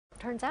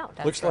turns out.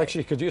 Looks like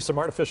she could use some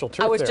artificial turf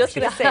there. I was just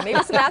going to say,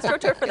 maybe some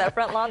AstroTurf for that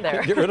front lawn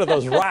there. Get rid of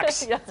those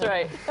rocks. That's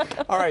right.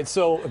 All right,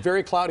 so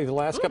very cloudy the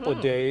last couple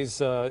of days,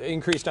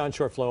 increased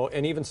onshore flow,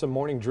 and even some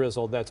morning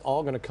drizzle. That's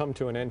all going to come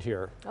to an end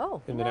here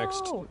in the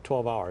next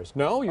 12 hours.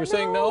 No? You're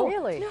saying no?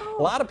 Really? No.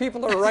 A lot of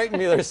people are writing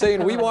me. They're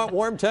saying, we want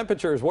warm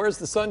temperatures. Where's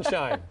the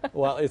sunshine?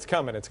 Well, it's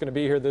coming. It's going to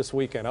be here this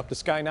weekend. Up to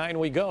Sky 9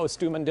 we go.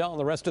 Stu Mendel and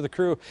the rest of the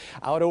crew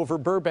out over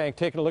Burbank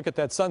taking a look at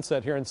that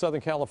sunset here in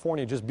Southern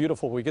California. Just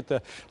beautiful. We get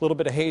the little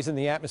bit of haze in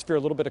the atmosphere, a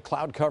little bit of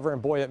cloud cover,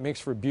 and boy, it makes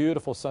for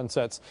beautiful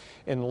sunsets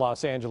in the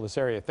Los Angeles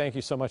area. Thank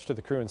you so much to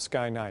the crew in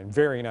Sky 9.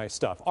 Very nice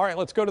stuff. All right,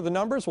 let's go to the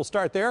numbers. We'll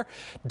start there.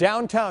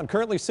 Downtown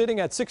currently sitting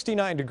at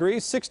 69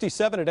 degrees,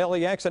 67 at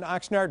LAX and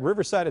Oxnard,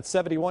 Riverside at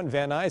 71,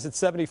 Van Nuys at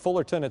 70,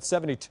 Fullerton at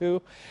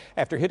 72.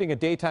 After hitting a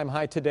daytime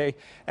high today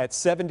at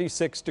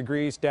 76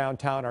 degrees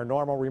downtown. Our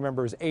normal,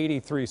 remember, is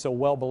 83, so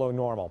well below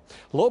normal.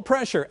 Low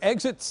pressure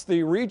exits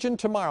the region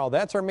tomorrow.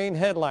 That's our main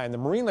headline. The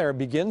marine layer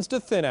begins to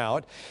thin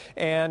out,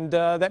 and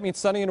that means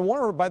sunny and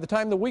warmer by the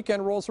time the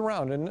weekend rolls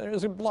around, and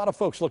there's a lot of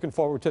folks looking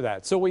forward to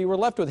that. So we were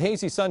left with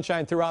hazy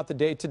sunshine throughout the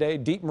day today.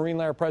 Deep marine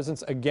layer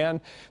presence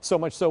again, so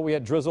much so we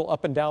had drizzle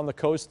up and down the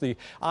coast. The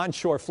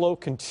onshore flow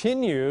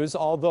continues,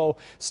 although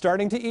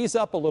starting to ease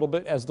up a little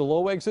bit as the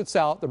low exits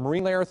out. The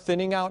marine layer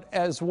thinning out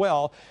as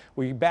well.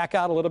 We back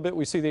out a little bit.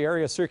 We see the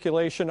area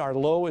circulation. Our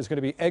low is going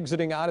to be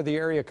exiting out of the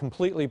area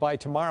completely by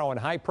tomorrow, and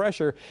high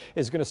pressure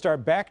is going to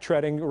start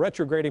backtrending,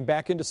 retrograding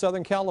back into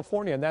Southern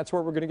California, and that's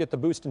where we're going to get the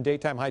boost in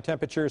daytime high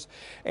temperatures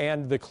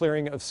and the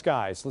clearing of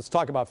skies. Let's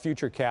talk about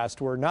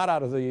futurecast. We're not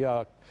out of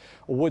the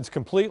woods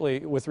completely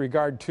with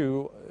regard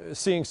to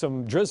seeing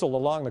some drizzle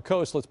along the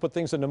coast. Let's put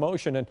things into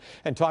motion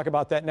and talk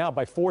about that now.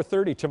 By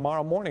 4:30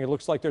 tomorrow morning, it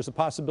looks like there's a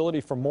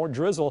possibility for more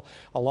drizzle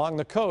along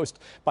the coast.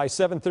 By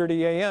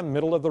 7:30 a.m.,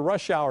 middle of the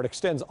rush hour, it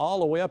extends all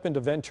the way up into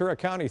Ventura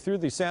County, through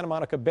the Santa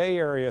Monica Bay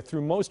area,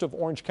 through most of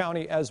Orange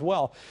County as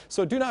well.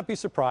 So do not be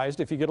surprised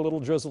if you get a little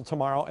drizzle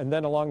tomorrow, and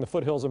then along the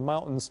foothills and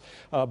mountains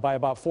by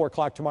about 4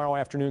 o'clock tomorrow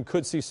afternoon,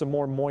 could see some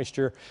more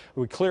moisture.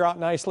 We clear out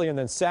nicely, and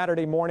then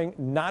Saturday morning,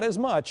 not as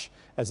much,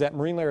 as that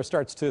marine layer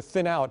starts to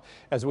thin out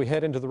as we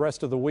head into the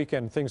rest of the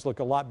weekend. Things look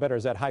a lot better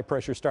as that high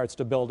pressure starts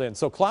to build in.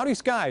 So cloudy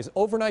skies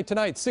overnight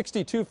tonight,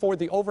 62 for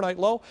the overnight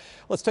low.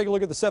 Let's take a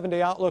look at the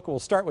 7-day outlook. We'll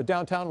start with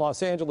downtown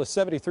Los Angeles,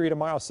 73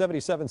 tomorrow,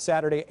 77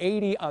 Saturday,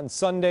 80 on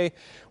Sunday,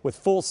 with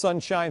full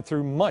sunshine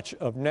through much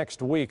of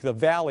next week. The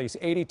valleys,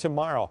 80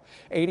 tomorrow,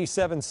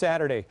 87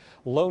 Saturday,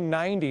 low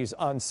 90s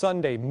on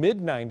Sunday, mid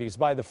 90s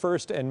by the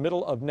first and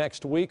middle of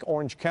next week.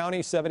 Orange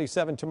County,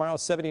 77 tomorrow,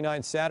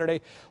 79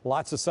 Saturday.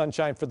 Lots of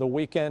sunshine for the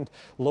weekend.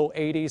 Low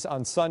 80s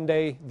on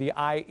Sunday. The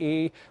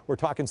IE, we're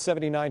talking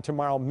 79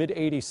 tomorrow, mid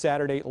 80s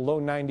Saturday,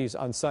 low 90s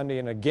on Sunday.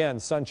 And again,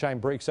 sunshine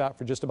breaks out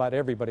for just about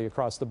everybody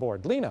across the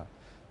board. Lena,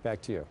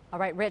 back to you. All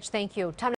right, Rich, thank you. Time